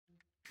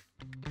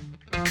Hello,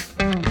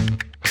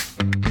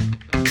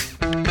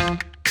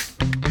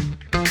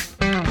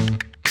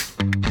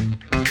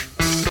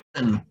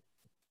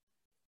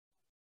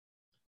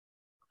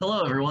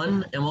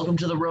 everyone, and welcome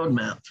to the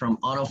Roadmap from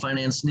Auto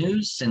Finance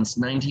News since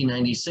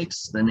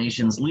 1996, the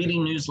nation's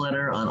leading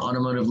newsletter on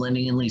automotive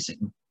lending and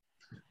leasing.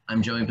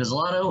 I'm Joey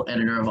Pizzolatto,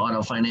 editor of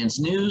Auto Finance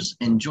News,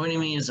 and joining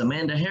me is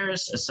Amanda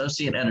Harris,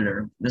 associate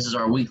editor. This is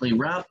our weekly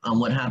wrap on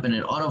what happened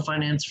in auto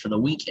finance for the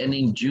week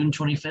ending June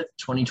 25th,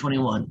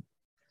 2021.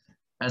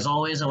 As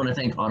always, I want to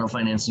thank Auto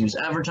Finance News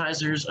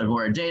advertisers,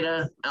 Agora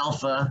Data,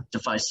 Alpha,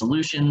 Defy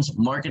Solutions,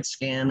 Market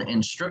Scan,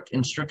 and Strzok &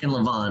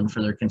 Levon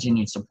for their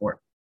continued support.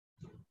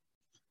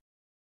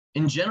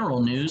 In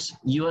general news,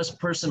 U.S.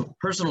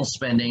 personal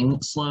spending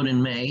slowed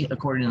in May,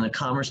 according to the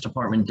Commerce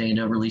Department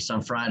data released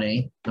on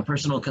Friday. The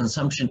Personal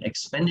Consumption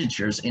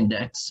Expenditures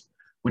Index,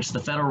 which the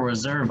Federal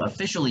Reserve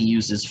officially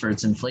uses for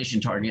its inflation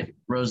target,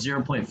 rose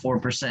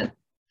 0.4%.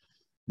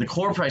 The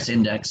Core Price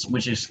Index,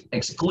 which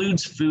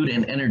excludes food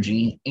and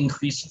energy,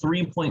 increased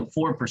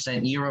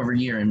 3.4% year over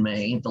year in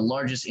May, the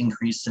largest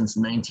increase since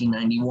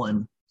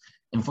 1991.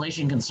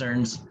 Inflation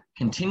concerns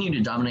continue to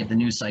dominate the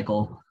news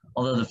cycle,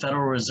 although the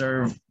Federal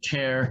Reserve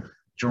Chair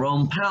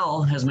Jerome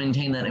Powell has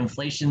maintained that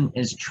inflation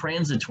is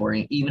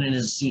transitory, even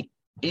if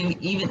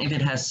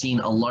it has seen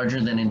a larger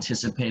than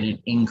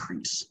anticipated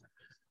increase.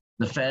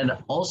 The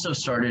Fed also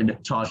started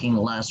talking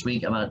last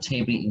week about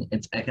tapering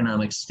its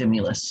economic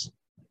stimulus.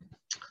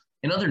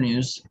 In other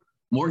news,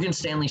 Morgan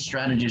Stanley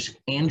strategist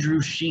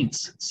Andrew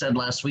Sheets said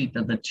last week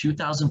that the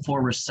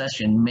 2004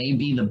 recession may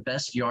be the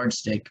best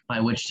yardstick by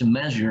which to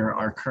measure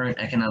our current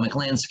economic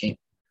landscape.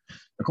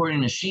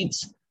 According to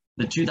Sheets,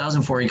 the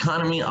 2004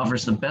 economy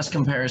offers the best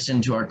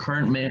comparison to our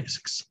current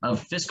mix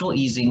of fiscal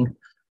easing,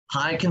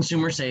 high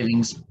consumer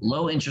savings,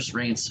 low interest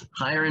rates,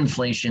 higher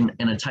inflation,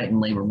 and a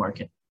tightened labor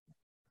market.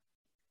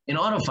 In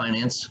auto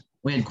finance,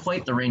 we had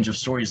quite the range of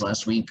stories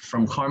last week,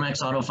 from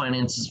CarMax Auto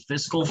Finance's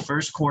fiscal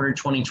first quarter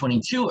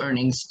 2022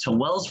 earnings to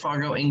Wells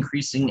Fargo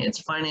increasing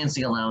its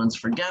financing allowance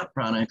for GAP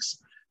products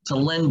to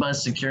LendBus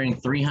securing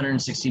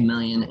 $360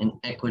 million in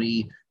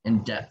equity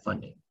and debt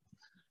funding.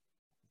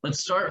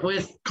 Let's start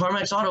with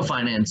CarMax Auto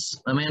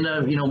Finance.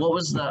 Amanda, what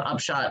was the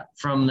upshot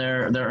from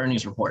their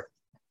earnings report?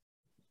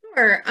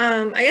 Sure.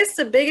 I guess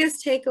the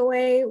biggest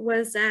takeaway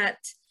was that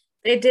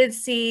they did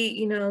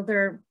see,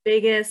 their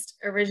biggest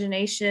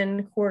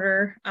origination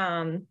quarter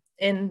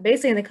in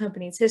the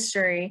company's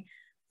history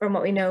from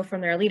what we know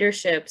from their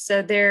leadership.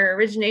 So their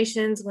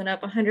originations went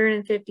up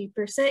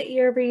 150%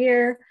 year over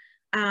year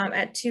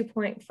at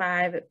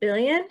 $2.5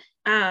 billion.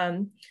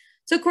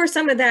 So of course,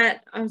 some of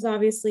that was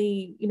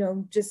obviously,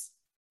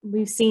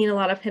 we've seen a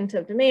lot of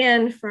pent-up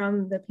demand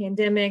from the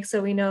pandemic,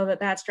 so we know that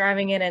that's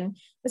driving it. And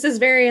this is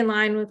very in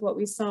line with what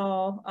we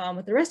saw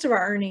with the rest of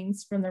our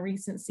earnings from the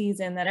recent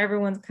season, that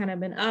everyone's kind of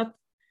been up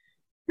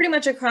pretty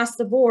much across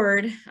the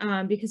board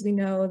because we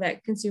know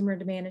that consumer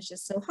demand is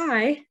just so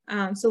high.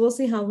 So we'll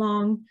see how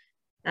long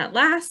that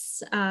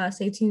lasts.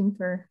 Stay tuned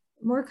for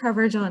more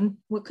coverage on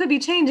what could be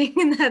changing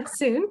in that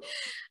soon.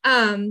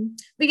 But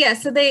yeah,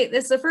 so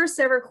this is the first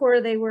ever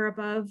quarter they were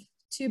above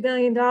 $2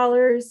 billion.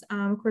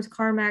 Of course,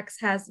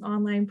 CarMax has an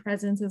online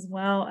presence as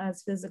well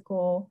as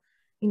physical,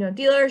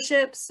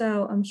 dealerships.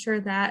 So I'm sure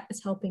that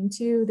is helping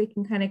too. They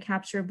can kind of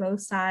capture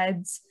both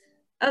sides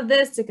of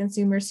this, the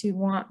consumers who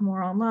want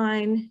more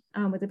online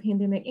with the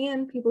pandemic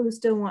and people who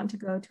still want to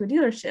go to a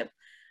dealership.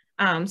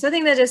 So I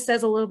think that just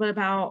says a little bit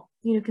about,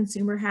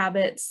 consumer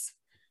habits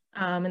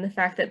and the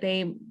fact that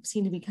they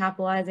seem to be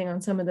capitalizing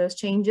on some of those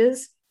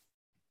changes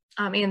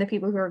and the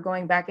people who are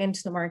going back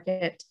into the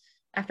market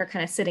after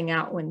kind of sitting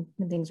out when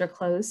things are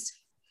closed.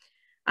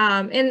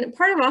 And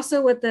part of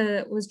also what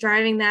was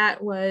driving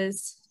that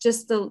was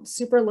just the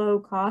super low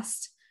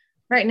cost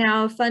right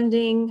now of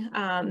funding.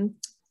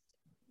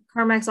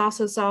 CarMax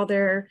also saw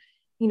their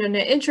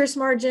net interest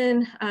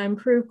margin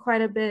improve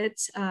quite a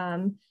bit.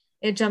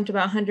 It jumped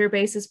about 100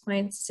 basis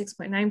points,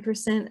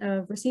 6.9%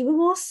 of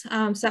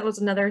receivables. So that was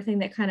another thing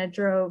that kind of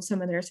drove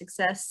some of their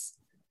success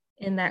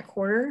in that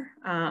quarter.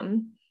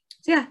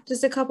 So yeah,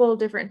 just a couple of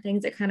different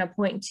things that kind of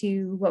point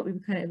to what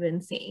we've kind of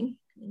been seeing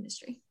in the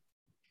industry.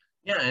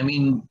 Yeah, I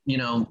mean,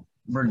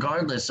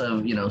 regardless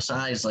of,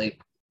 size, like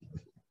a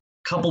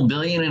couple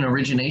billion in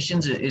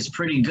originations is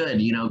pretty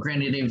good.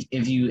 Granted,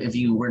 if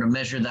you were to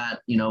measure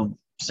that,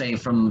 say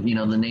from,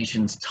 the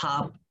nation's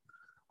top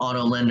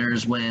auto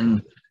lenders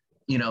when,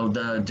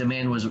 the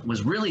demand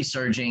was really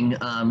surging,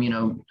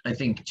 I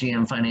think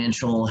GM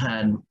Financial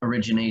had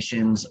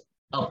originations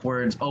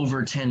upwards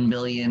over 10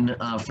 billion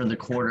for the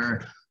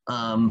quarter.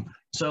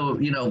 So,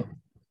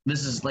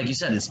 this is, like you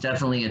said, it's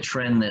definitely a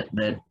trend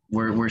that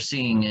we're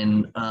seeing.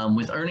 And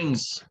with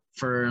earnings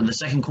for the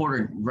second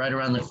quarter right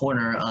around the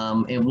corner,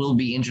 it will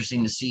be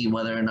interesting to see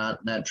whether or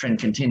not that trend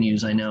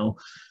continues. I know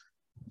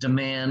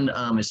demand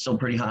is still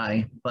pretty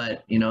high,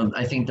 but,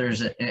 I think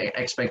there's an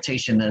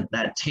expectation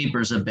that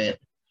tapers a bit,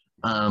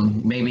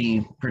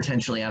 maybe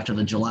potentially after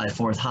the July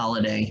 4th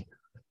holiday,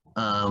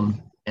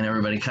 and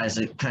everybody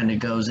kind of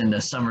goes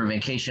into summer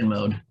vacation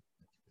mode.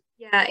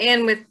 Yeah,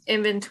 and with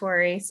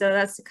inventory. So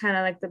that's kind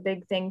of like the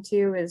big thing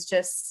too, is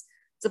just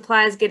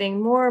supplies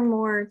getting more and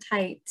more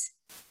tight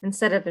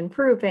instead of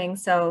improving.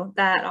 So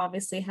that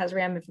obviously has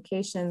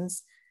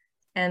ramifications.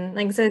 And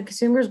like I said,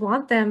 consumers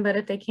want them, but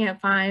if they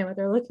can't find what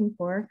they're looking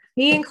for,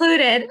 me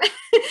included,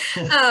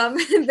 um,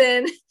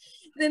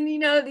 then you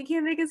know they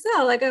can't make it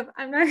sell. Like if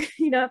I'm not,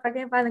 you know, if I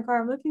can't find the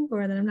car I'm looking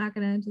for, then I'm not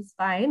gonna just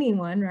buy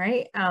anyone,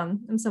 right?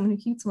 I'm someone who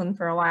keeps one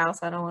for a while,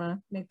 so I don't want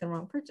to make the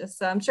wrong purchase.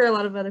 So I'm sure a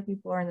lot of other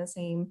people are in the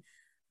same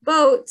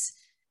boat.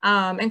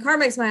 And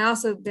CarMax might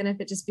also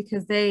benefit just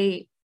because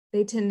they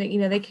tend to, you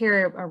know, they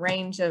carry a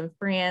range of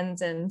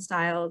brands and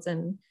styles,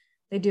 and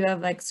they do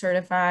have like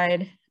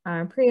certified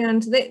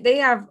pre-owned. They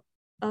have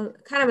a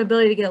kind of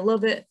ability to get a little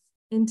bit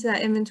into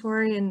that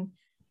inventory and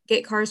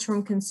get cars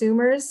from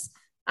consumers.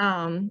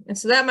 And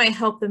so that might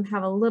help them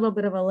have a little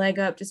bit of a leg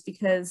up just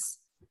because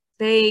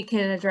they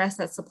can address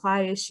that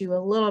supply issue a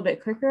little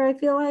bit quicker, I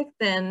feel like,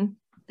 than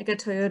like a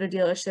Toyota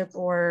dealership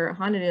or a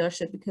Honda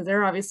dealership, because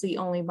they're obviously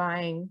only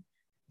buying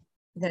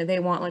that they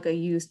want like a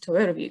used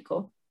Toyota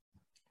vehicle,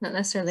 not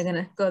necessarily going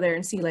to go there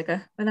and see like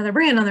another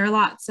brand on their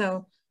lot.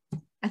 So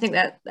I think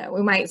that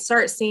we might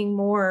start seeing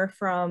more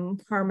from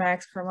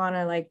CarMax,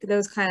 Carvana, like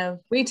those kind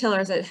of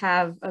retailers that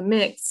have a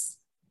mix.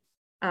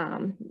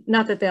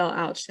 Not that they'll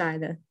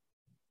outshine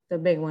the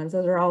big ones.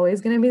 Those are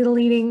always going to be the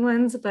leading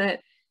ones, but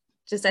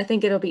just I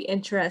think it'll be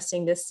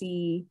interesting to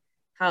see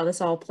how this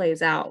all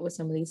plays out with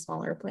some of these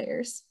smaller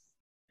players.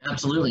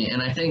 Absolutely.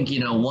 And I think, you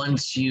know,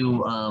 once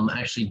you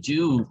actually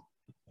do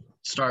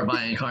start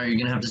buying a car, you're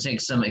going to have to take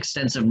some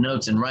extensive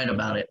notes and write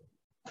about it.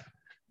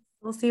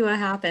 We'll see what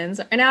happens.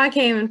 Right now I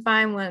can't even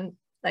find one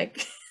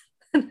like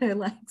I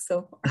like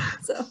so far.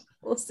 So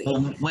we'll see.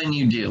 Well, when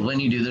you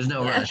do, there's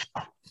no rush.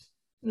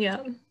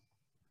 Yeah.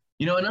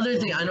 You know, another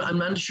thing, I'm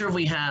not sure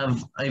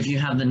if you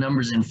have the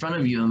numbers in front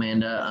of you,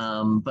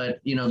 Amanda, but,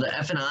 you know, the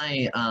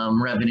F&I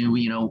revenue,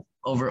 you know,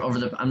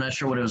 I'm not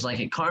sure what it was like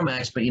at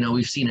CarMax, but, you know,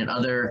 we've seen it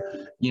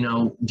other, you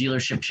know,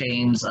 dealership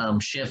chains,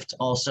 Shift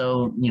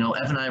also, you know,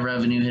 F&I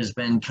revenue has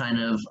been kind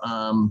of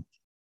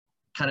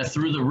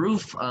through the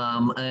roof,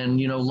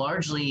 and, you know,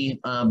 largely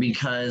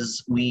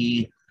because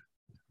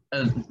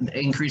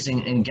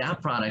increasing in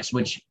Gap products,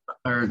 which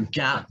are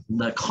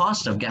the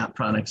cost of Gap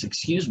products,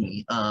 excuse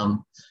me.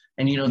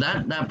 And, you know,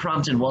 that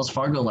prompted Wells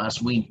Fargo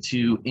last week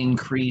to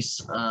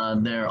increase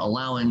their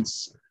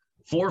allowance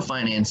for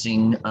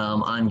financing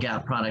on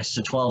Gap products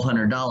to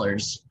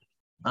 $1,200.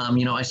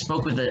 You know, I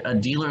spoke with a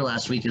dealer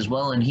last week as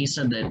well, and he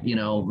said that, you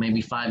know,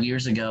 maybe 5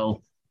 years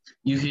ago,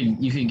 you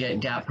could get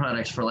Gap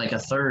products for like a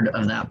third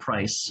of that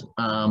price,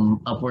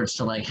 upwards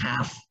to like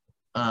half,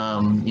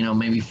 you know,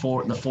 maybe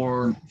the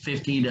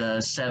 450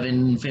 to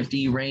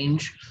 750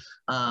 range.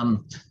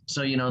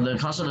 So, you know, the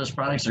cost of those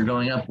products are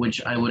going up,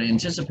 which I would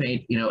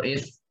anticipate, you know,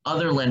 if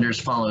other lenders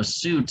follow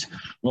suit,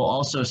 we'll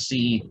also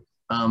see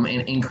an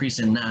increase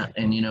in that.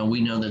 And, you know,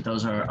 we know that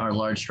those are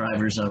large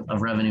drivers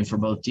of revenue for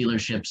both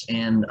dealerships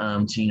and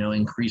to, you know,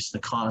 increase the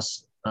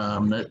cost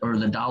or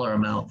the dollar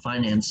amount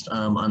financed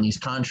on these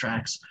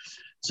contracts.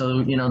 So,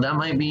 you know, that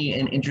might be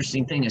an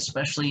interesting thing,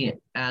 especially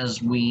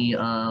as we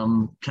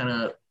kind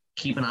of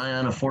keep an eye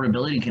on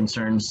affordability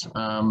concerns,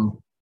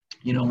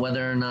 you know,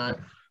 whether or not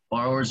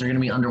borrowers are going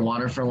to be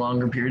underwater for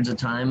longer periods of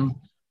time.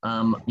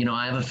 You know,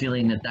 I have a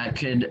feeling that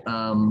could,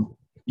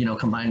 you know,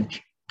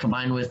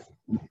 combined with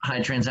high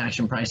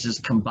transaction prices,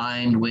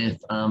 combined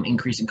with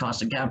increasing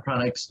cost of Gap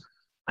products,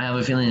 I have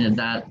a feeling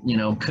that you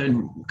know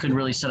could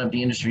really set up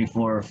the industry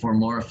for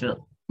more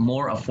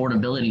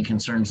affordability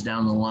concerns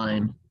down the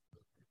line.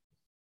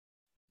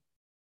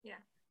 Yeah,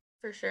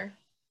 for sure.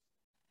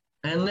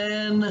 And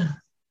then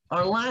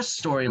our last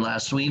story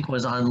last week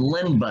was on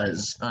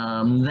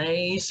LendBuzz.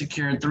 They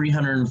secured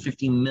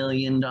 $350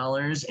 million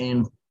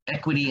in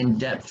equity and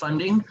debt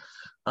funding.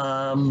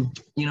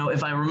 You know,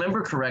 if I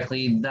remember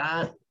correctly,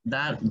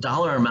 that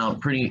dollar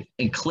amount pretty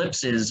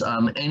eclipses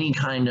any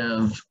kind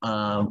of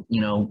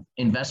you know,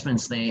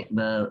 investments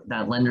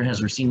that lender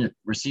has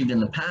received in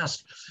the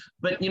past.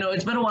 But you know,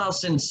 it's been a while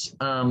since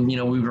you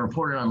know, we've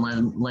reported on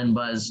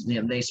LendBuzz.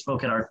 You know, they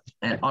spoke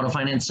at Auto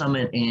Finance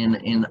Summit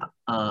in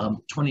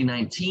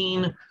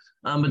 2019.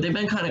 But they've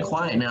been kind of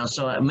quiet now,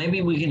 so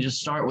maybe we can just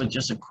start with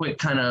just a quick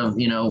kind of,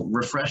 you know,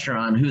 refresher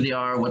on who they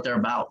are, what they're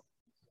about.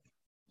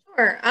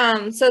 Sure.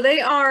 So they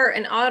are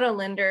an auto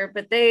lender,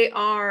 but they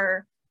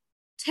are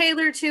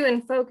tailored to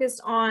and focused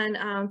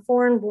on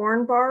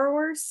foreign-born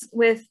borrowers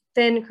with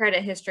thin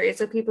credit history.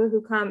 So people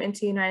who come into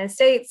the United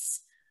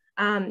States,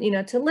 you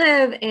know, to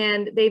live,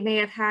 and they may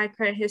have had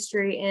credit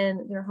history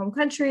in their home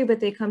country, but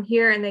they come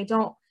here and they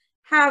don't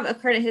have a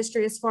credit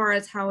history as far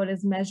as how it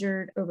is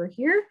measured over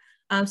here.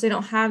 So they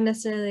don't have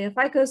necessarily a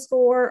FICO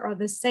score or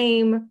the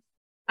same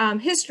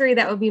history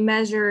that would be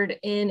measured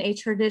in a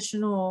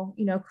traditional,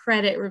 you know,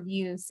 credit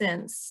review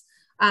sense.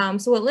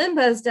 So what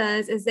LendBuzz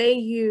does is they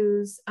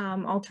use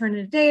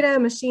alternative data,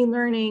 machine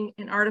learning,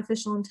 and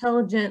artificial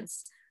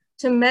intelligence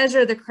to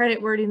measure the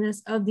credit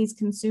worthiness of these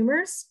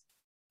consumers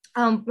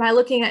by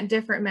looking at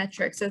different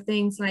metrics. So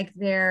things like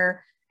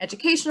their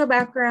educational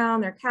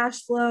background, their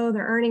cash flow,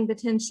 their earning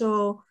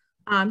potential,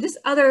 just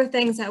other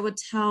things that would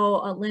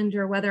tell a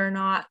lender whether or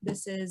not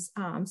this is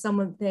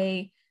someone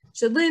they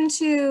should lend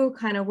to,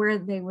 kind of where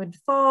they would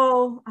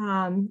fall,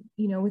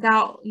 you know,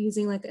 without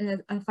using like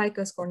a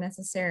FICO score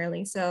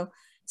necessarily. So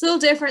it's a little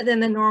different than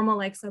the normal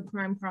like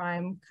subprime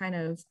prime kind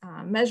of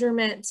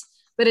measurement,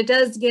 but it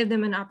does give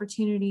them an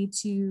opportunity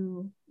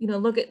to, you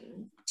know,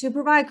 to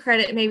provide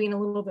credit maybe in a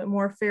little bit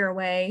more fair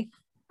way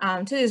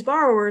to these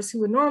borrowers who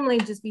would normally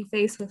just be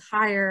faced with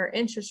higher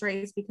interest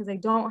rates because they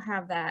don't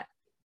have that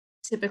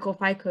typical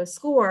FICO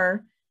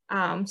score.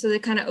 So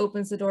that kind of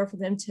opens the door for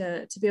them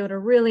to be able to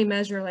really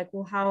measure like,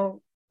 well,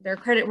 how their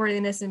credit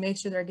worthiness and make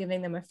sure they're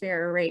giving them a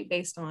fair rate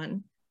based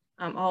on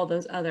all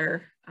those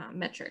other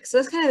metrics. So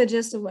that's kind of the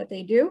gist of what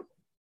they do.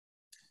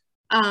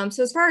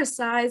 So as far as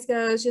size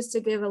goes, just to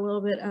give a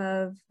little bit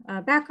of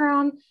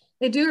background,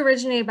 they do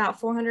originate about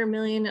 400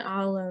 million in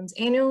auto loans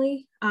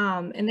annually,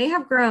 and they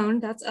have grown.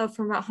 That's up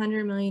from about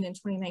 100 million in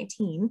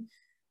 2019.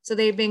 So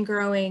they've been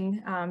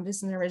growing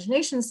just on the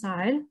origination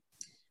side.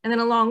 And then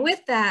along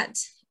with that,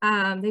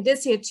 they did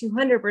see a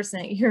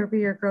 200%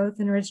 year-over-year growth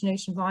in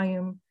origination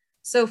volume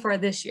so far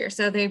this year.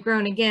 So they've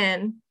grown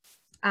again.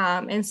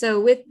 And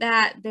so with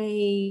that,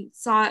 they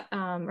sought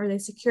or they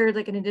secured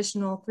like an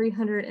additional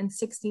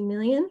 360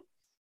 million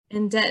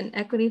in debt and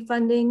equity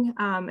funding.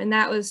 And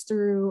that was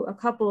through a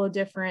couple of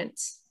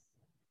different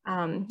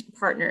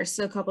partners.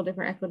 So a couple of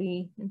different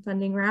equity and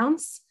funding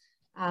rounds,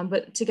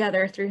 but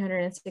together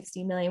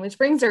 360 million, which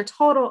brings their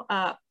total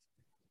up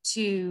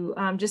to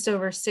just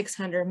over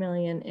 600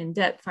 million in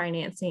debt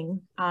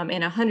financing and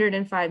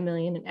 105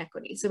 million in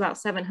equity. So about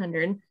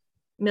 700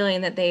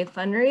 million that they've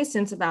fundraised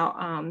since about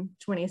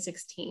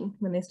 2016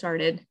 when they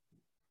started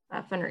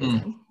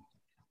fundraising.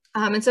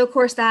 And so of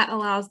course that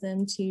allows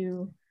them to,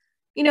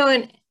 you know,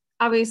 and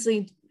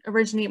obviously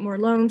originate more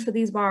loans for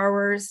these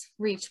borrowers,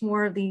 reach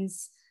more of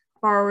these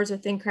borrowers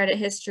within credit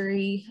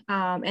history,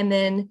 and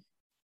then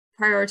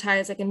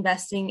prioritize like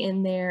investing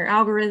in their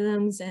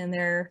algorithms and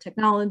their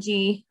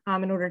technology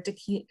in order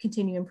to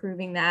continue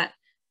improving that.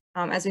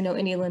 As we know,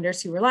 any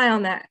lenders who rely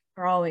on that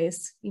are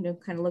always, you know,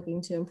 kind of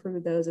looking to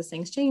improve those as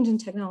things change in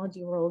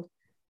technology world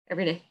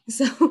every day.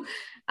 So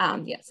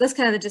yeah, so that's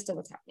kind of the gist of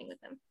what's happening with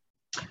them.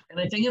 And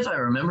I think if I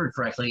remember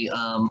correctly,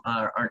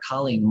 our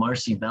colleague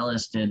Marcy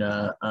Bellis did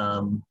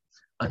one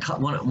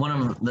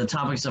of the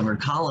topics of her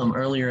column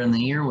earlier in the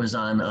year was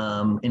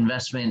on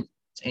investment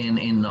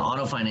in the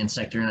auto finance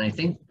sector. And I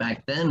think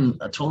back then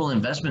a total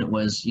investment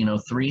was, you know,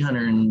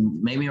 300,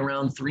 maybe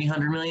around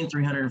 300 million,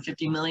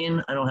 350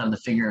 million. I don't have the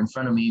figure in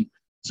front of me,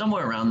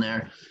 somewhere around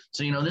there.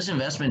 So, you know, this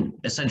investment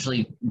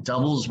essentially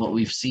doubles what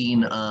we've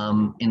seen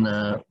in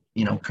the,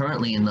 you know,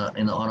 currently in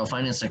the auto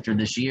finance sector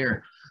this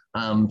year.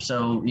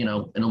 So, you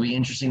know, it'll be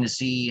interesting to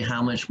see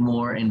how much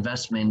more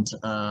investment,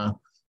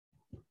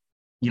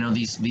 you know,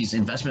 these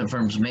investment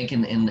firms make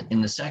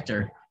in the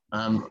sector.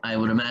 I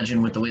would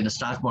imagine with the way the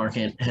stock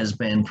market has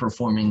been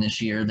performing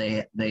this year,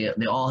 they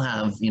all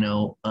have, you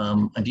know,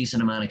 a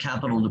decent amount of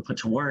capital to put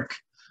to work.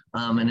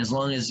 And as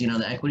long as, you know,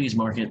 the equities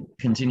market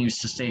continues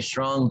to stay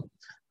strong,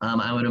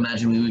 I would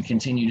imagine we would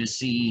continue to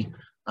see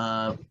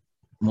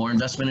more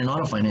investment in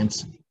auto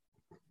finance.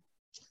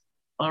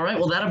 All right,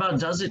 well, that about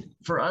does it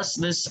for us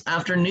this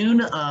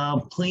afternoon.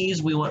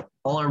 Please, we want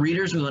all our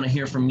readers, we want to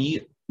hear from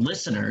you,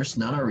 listeners,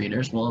 not our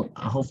readers, well,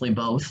 hopefully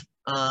both.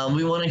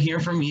 We want to hear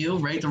from you.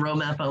 Rate the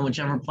roadmap on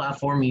whichever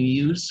platform you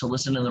use to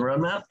listen to the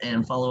roadmap,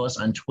 and follow us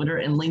on Twitter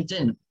and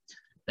LinkedIn.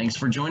 Thanks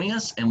for joining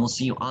us, and we'll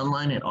see you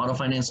online at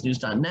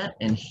autofinancenews.net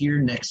and here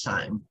next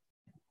time.